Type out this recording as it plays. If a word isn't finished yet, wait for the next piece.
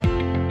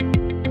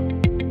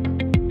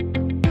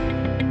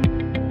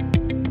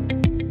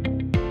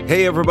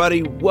Hey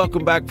everybody,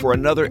 welcome back for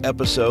another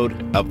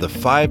episode of the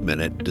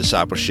 5-Minute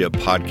Discipleship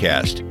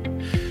Podcast.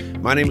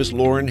 My name is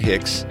Lauren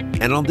Hicks,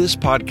 and on this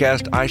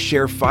podcast, I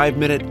share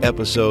 5-minute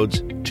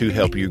episodes to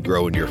help you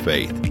grow in your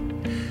faith.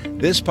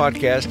 This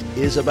podcast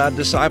is about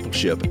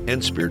discipleship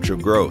and spiritual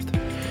growth.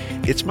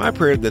 It's my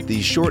prayer that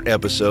these short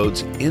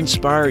episodes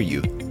inspire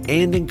you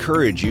and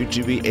encourage you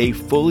to be a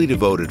fully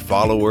devoted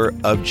follower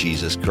of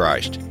Jesus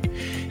Christ.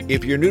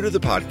 If you're new to the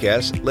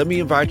podcast, let me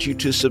invite you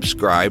to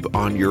subscribe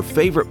on your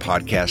favorite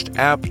podcast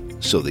app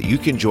so that you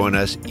can join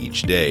us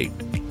each day.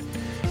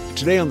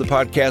 Today on the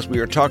podcast, we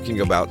are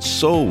talking about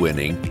soul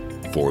winning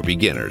for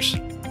beginners.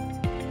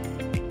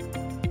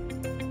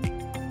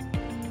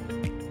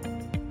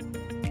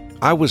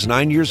 I was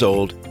 9 years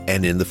old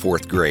and in the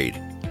 4th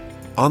grade.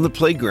 On the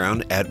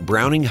playground at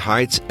Browning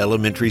Heights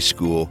Elementary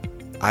School,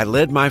 I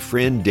led my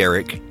friend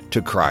Derek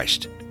to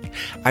Christ.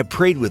 I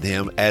prayed with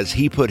him as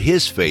he put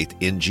his faith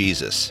in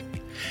Jesus.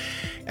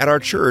 At our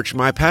church,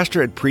 my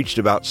pastor had preached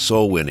about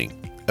soul winning,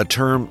 a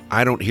term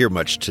I don't hear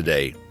much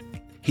today.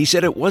 He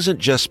said it wasn't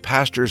just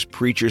pastors,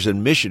 preachers,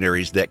 and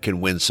missionaries that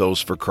can win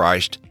souls for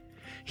Christ.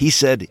 He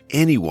said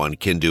anyone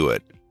can do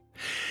it.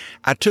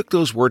 I took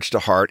those words to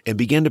heart and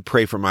began to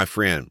pray for my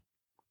friend.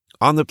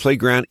 On the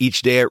playground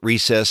each day at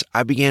recess,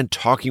 I began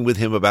talking with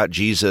him about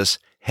Jesus,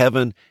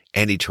 heaven,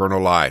 and eternal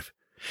life.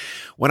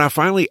 When I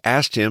finally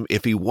asked him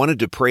if he wanted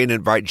to pray and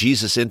invite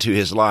Jesus into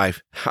his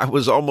life, I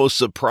was almost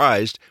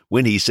surprised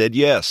when he said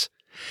yes.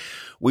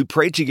 We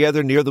prayed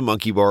together near the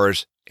monkey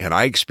bars, and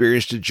I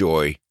experienced a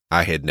joy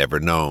I had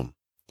never known.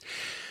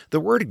 The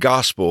word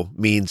gospel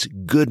means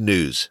good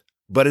news,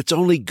 but it's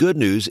only good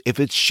news if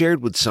it's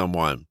shared with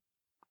someone.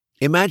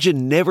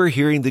 Imagine never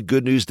hearing the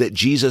good news that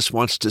Jesus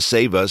wants to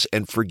save us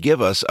and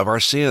forgive us of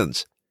our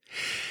sins.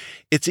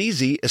 It's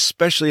easy,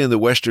 especially in the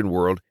Western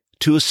world,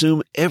 to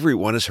assume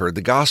everyone has heard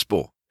the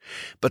gospel.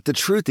 But the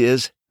truth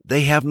is,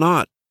 they have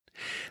not.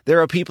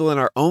 There are people in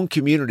our own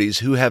communities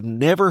who have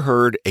never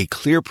heard a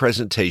clear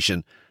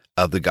presentation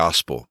of the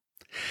gospel.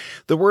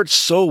 The word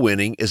soul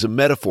winning is a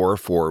metaphor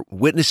for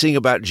witnessing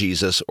about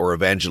Jesus or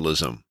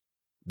evangelism.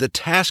 The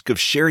task of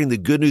sharing the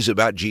good news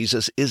about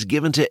Jesus is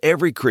given to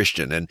every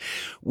Christian, and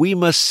we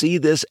must see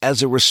this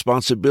as a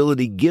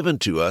responsibility given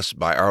to us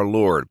by our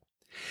Lord.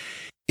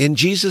 In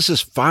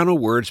Jesus' final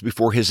words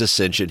before his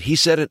ascension, he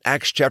said in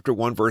Acts chapter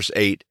 1, verse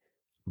 8,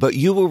 "But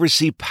you will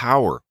receive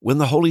power when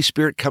the Holy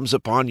Spirit comes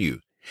upon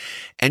you,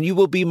 and you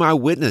will be my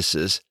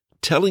witnesses,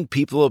 telling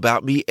people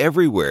about me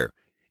everywhere,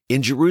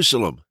 in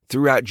Jerusalem,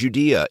 throughout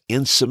Judea,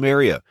 in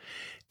Samaria,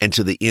 and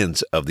to the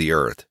ends of the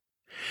earth."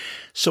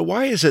 So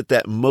why is it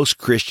that most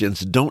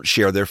Christians don't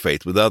share their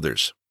faith with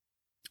others?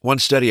 One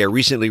study I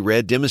recently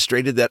read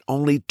demonstrated that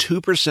only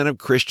 2% of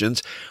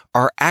Christians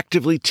are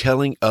actively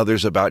telling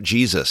others about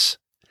Jesus.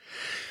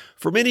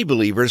 For many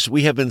believers,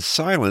 we have been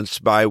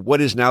silenced by what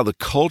is now the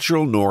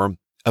cultural norm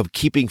of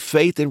keeping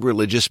faith and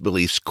religious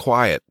beliefs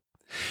quiet.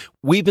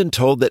 We've been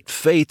told that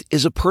faith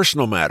is a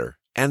personal matter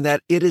and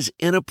that it is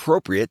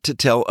inappropriate to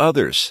tell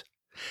others.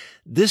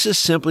 This is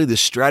simply the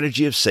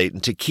strategy of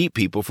Satan to keep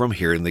people from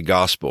hearing the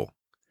gospel.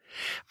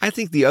 I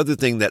think the other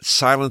thing that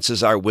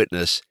silences our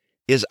witness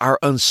is our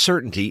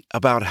uncertainty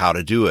about how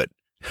to do it.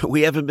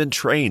 We haven't been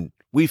trained.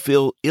 We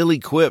feel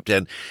ill-equipped,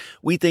 and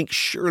we think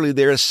surely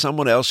there is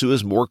someone else who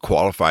is more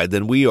qualified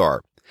than we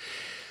are.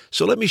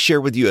 So let me share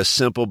with you a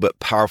simple but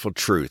powerful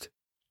truth.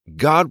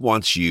 God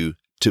wants you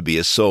to be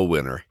a soul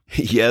winner.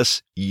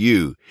 Yes,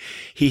 you.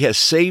 He has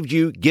saved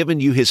you, given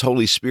you His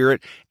Holy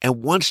Spirit,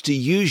 and wants to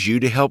use you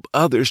to help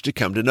others to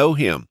come to know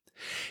Him.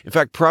 In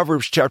fact,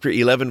 Proverbs chapter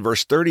 11,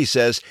 verse 30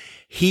 says,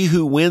 "He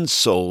who wins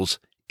souls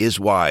is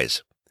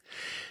wise."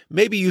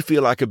 Maybe you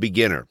feel like a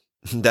beginner.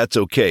 That's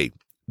okay.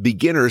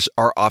 Beginners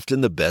are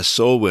often the best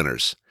soul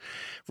winners.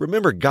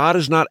 Remember, God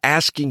is not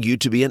asking you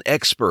to be an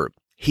expert.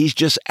 He's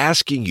just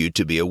asking you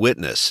to be a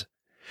witness.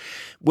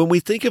 When we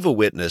think of a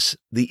witness,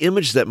 the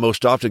image that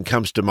most often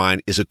comes to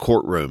mind is a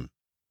courtroom.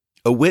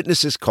 A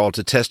witness is called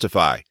to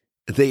testify.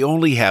 They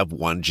only have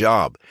one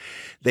job.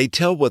 They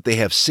tell what they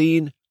have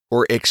seen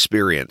or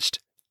experienced.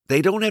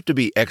 They don't have to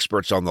be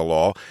experts on the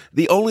law.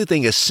 The only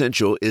thing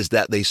essential is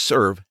that they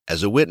serve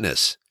as a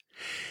witness.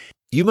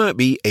 You might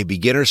be a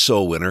beginner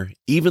soul winner,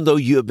 even though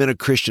you have been a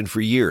Christian for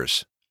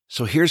years.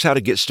 So here's how to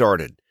get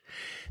started.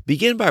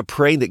 Begin by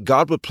praying that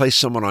God would place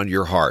someone on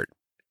your heart.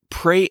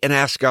 Pray and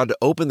ask God to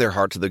open their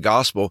heart to the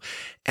gospel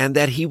and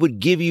that He would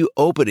give you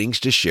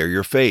openings to share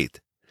your faith.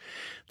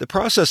 The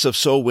process of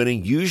soul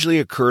winning usually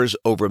occurs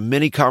over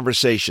many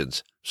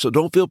conversations, so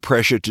don't feel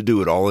pressured to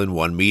do it all in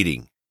one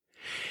meeting.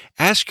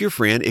 Ask your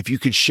friend if you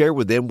could share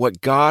with them what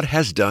God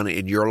has done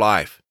in your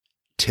life.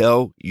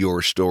 Tell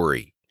your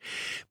story.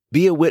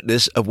 Be a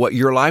witness of what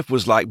your life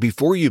was like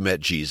before you met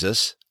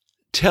Jesus.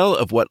 Tell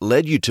of what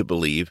led you to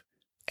believe,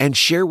 and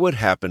share what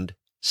happened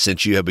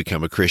since you have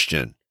become a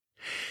Christian.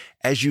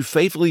 As you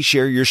faithfully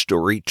share your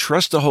story,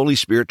 trust the Holy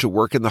Spirit to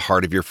work in the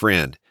heart of your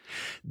friend.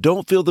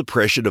 Don't feel the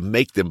pressure to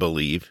make them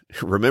believe.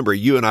 Remember,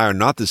 you and I are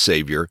not the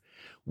Savior.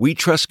 We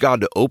trust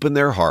God to open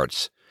their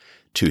hearts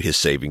to His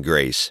saving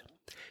grace.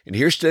 And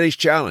here's today's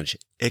challenge.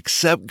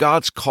 Accept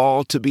God's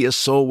call to be a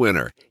soul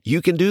winner.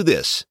 You can do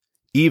this,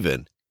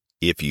 even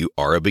if you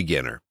are a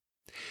beginner.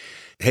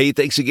 Hey,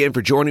 thanks again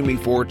for joining me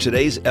for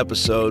today's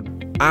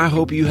episode. I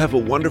hope you have a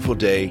wonderful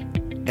day.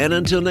 And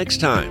until next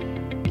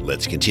time,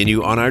 let's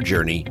continue on our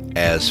journey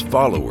as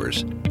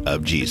followers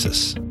of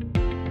Jesus.